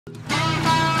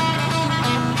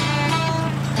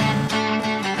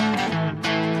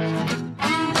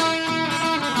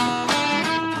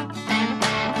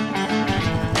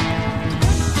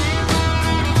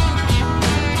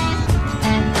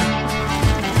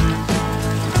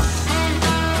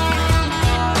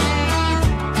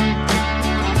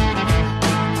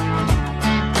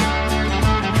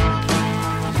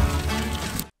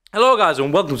guys,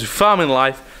 and welcome to Farming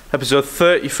Life, episode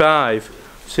 35,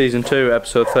 season 2,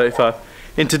 episode 35.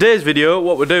 In today's video,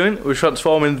 what we're doing, we're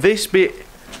transforming this bit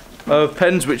of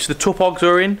pens which the tup hogs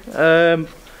are in,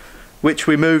 which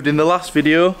we moved in the last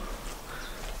video.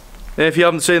 If you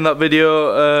haven't seen that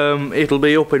video, it'll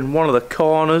be up in one of the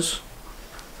corners.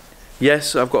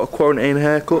 Yes, I've got a quarantine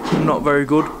haircut, not very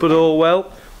good, but oh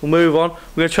well, we'll move on.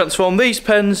 We're going to transform these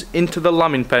pens into the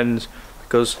lambing pens,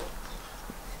 because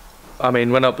I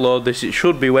mean, when I upload this, it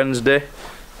should be Wednesday.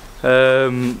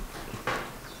 The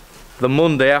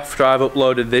Monday after I've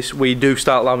uploaded this, we do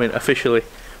start lambing officially.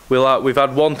 We've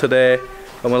had one today,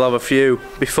 and we'll have a few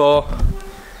before.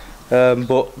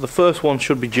 But the first one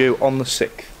should be due on the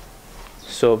 6th.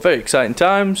 So very exciting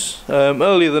times.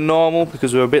 Earlier than normal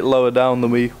because we're a bit lower down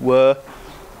than we were.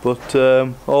 But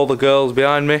all the girls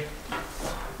behind me,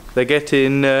 they're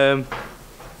getting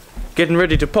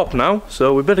ready to pop now.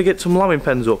 So we better get some lambing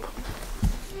pens up.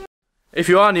 If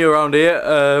you are new around here,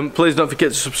 please don't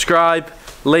forget to subscribe,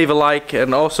 leave a like,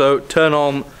 and also turn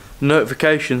on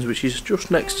notifications, which is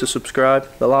just next to subscribe,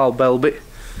 the little bell bit,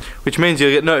 which means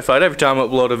you'll get notified every time I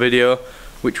upload a video,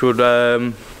 which would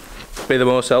be the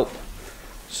most help.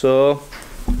 So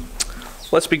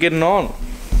let's be getting on.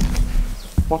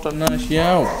 What a nice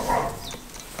yow.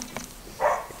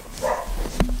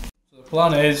 So the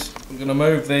plan is we're going to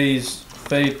move these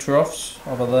feed troughs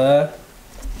over there.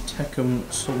 Take them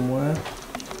somewhere,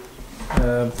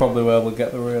 probably where we'll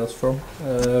get the rails from.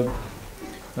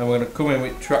 Now we're going to come in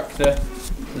with tractor.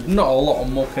 There's not a lot of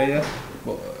muck here,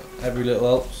 but every little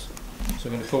helps. So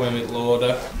we're going to come in with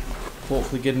loader,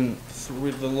 hopefully getting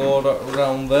with the loader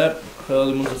around there.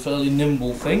 Hurlimann's a fairly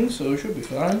nimble thing, so we should be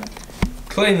fine.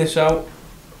 Clean this out,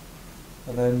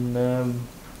 and then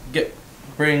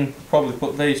probably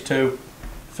put these two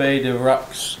feeder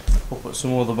racks up at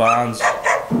some other barns.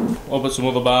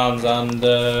 And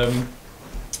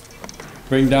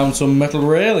bring down some metal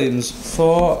railings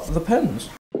for the pens.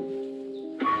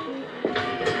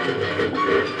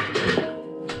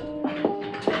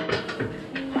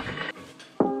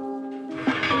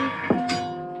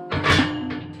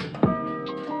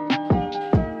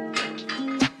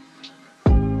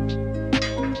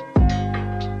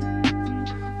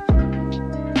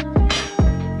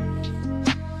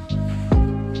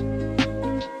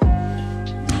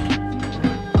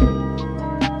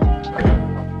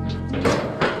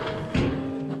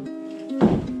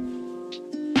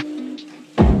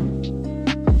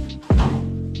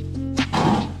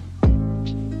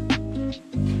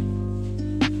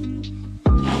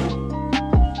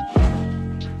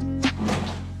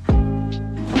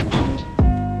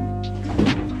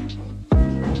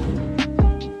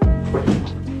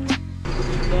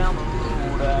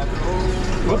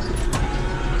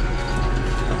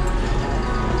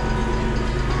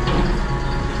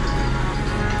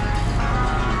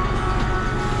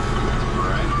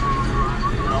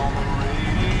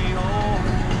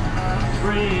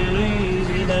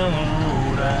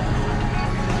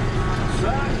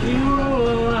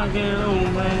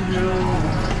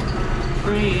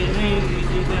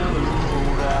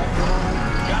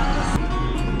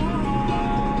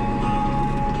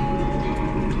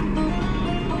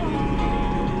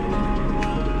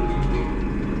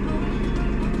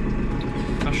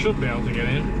 I should be able to get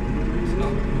in. It's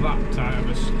not that tight of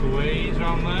a squeeze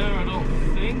around there, I don't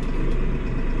think.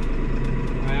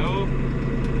 I hope.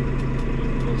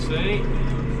 We'll see.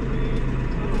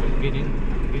 Get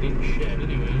in shed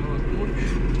anyway, not that much.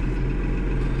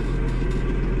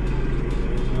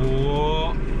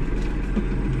 Whoa.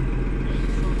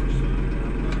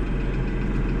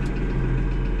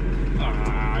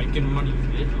 I can manage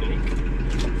this thing.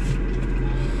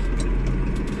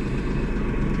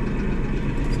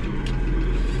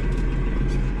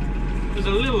 There's a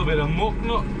little bit of muck,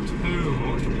 not too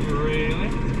much really.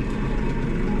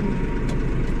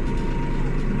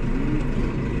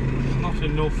 It's not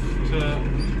enough to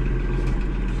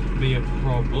be a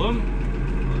problem.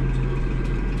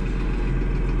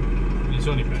 It's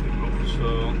only bedding up,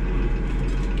 so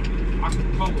I could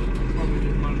probably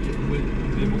just manage it with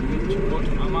the bucket, but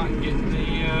I might get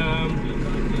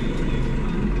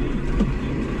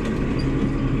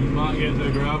the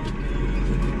grab.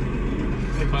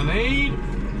 If I need,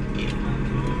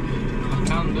 I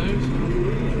can do.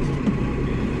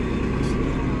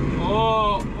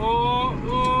 Oh.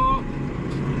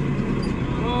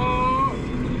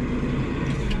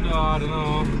 No, I don't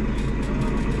know.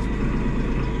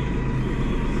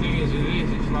 The thing is with this,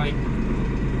 it's like,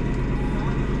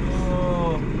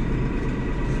 oh.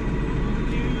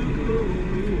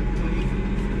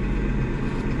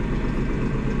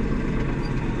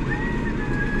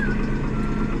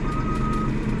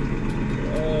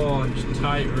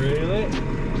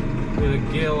 the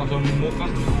gear lock and muck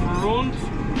on front.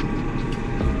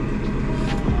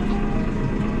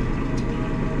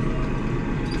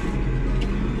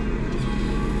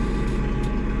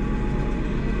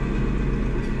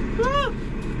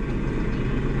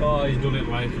 Oh, he's done it,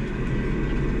 like.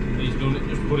 He's done it,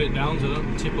 just put it down so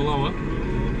don't tip lower.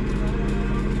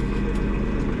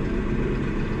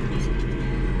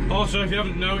 Also, if you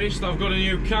haven't noticed, I've got a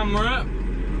new camera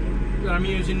that I'm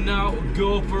using now, a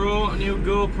new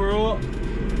GoPro.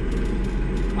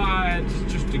 I had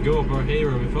just a GoPro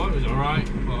Hero before, it was alright,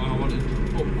 but I wanted to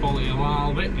up quality a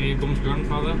little bit. Here comes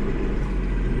grandfather.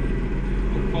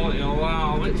 Up quality a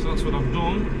little bit, so that's what I've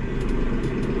done.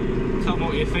 Tell me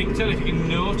what you think, tell if you can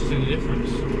notice any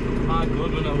difference. I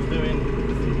could when I was doing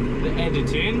the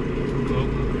editing.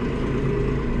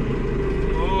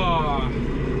 Oh,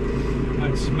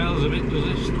 it smells a bit, does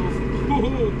this stuff?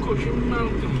 Oh, cushion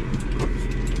Malcolm.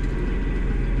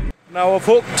 Now I've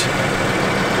hooked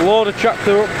load of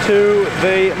tractor up to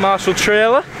the Marshall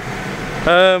trailer,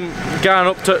 going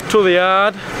up to the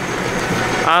yard,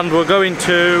 and we're going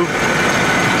to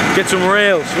get some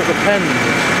rails for the pens.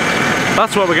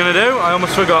 That's what we're going to do, I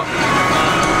almost forgot.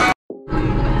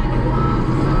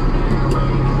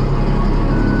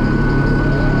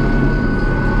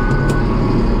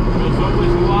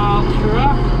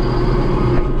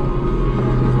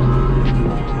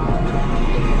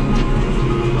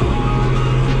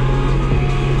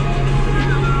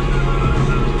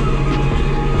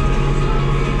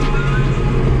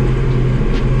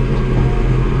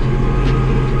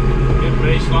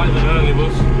 Like the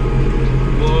Hurlimann,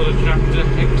 load of tractor,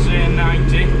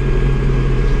 XA90,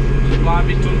 supply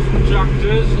me tons of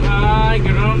tractors, aye,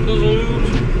 grand as out,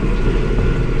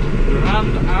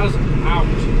 grand as out.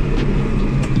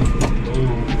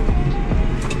 Oh.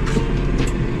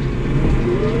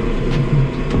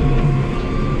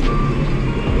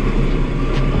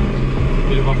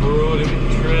 Bit of off-road in my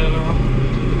trailer.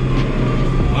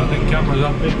 I think camera's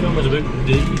that big, camera's a bit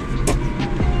deep.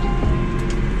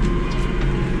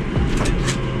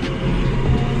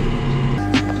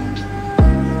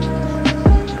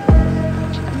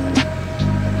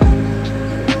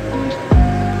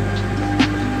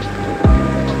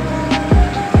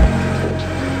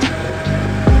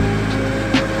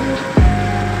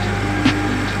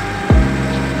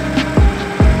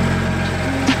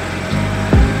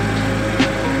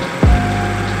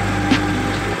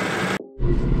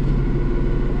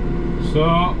 So,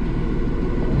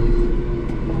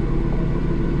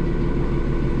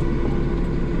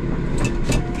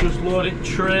 just load it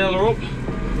trailer up,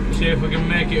 see if we can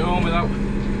make it home without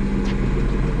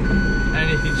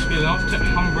anything spilling off. Take the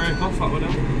handbrake off, that would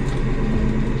help.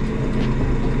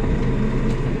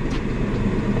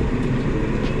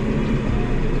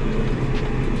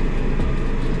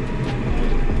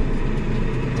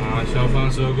 So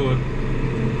far so good.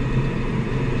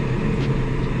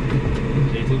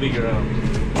 Little bigger out.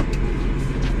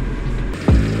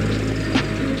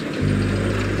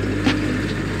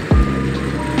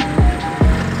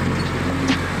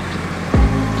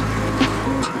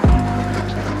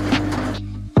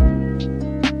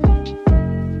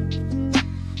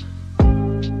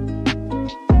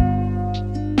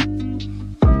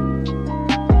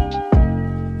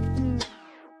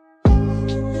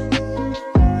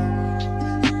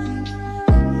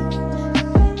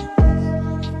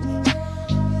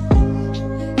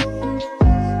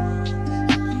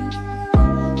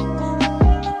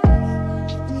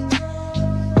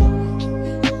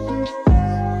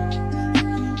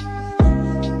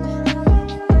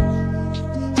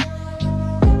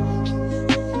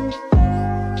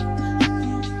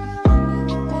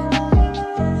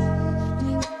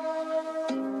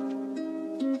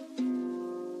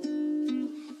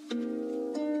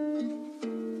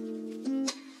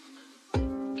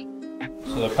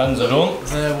 So the pens are done.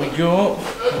 There we go.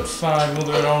 Got 5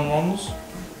 mothering on ones.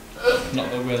 Not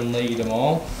that we'll need them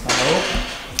all, I hope.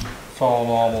 4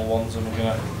 normal ones, and we're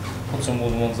going to put some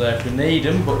other ones there if we need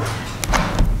them, but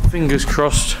fingers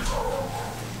crossed.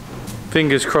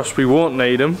 Fingers crossed we won't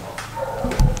need them.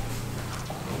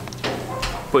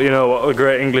 But you know what the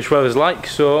great English weather's like,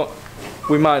 so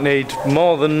we might need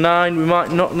more than 9, we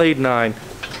might not need 9.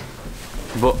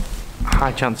 But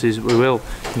high chances we will.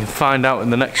 You can find out in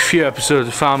the next few episodes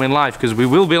of Farming Life, because we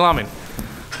will be lambing.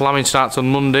 Lambing starts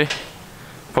on Monday.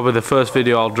 Probably the first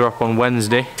video I'll drop on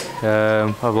Wednesday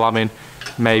of lambing,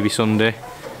 maybe Sunday.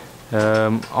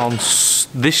 On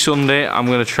this Sunday I'm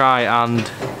going to try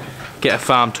and get a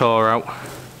farm tour out.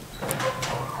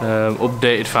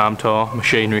 Updated farm tour,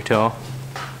 machinery tour.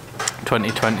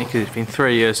 2020, because it's been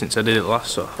 3 years since I did it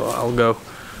last, so I thought I'll go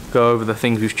go over the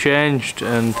things we've changed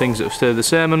and things that have stayed the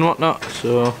same and whatnot.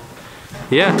 So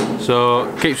yeah,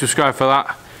 so keep subscribed for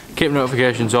that, keep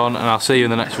notifications on, and I'll see you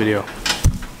in the next video.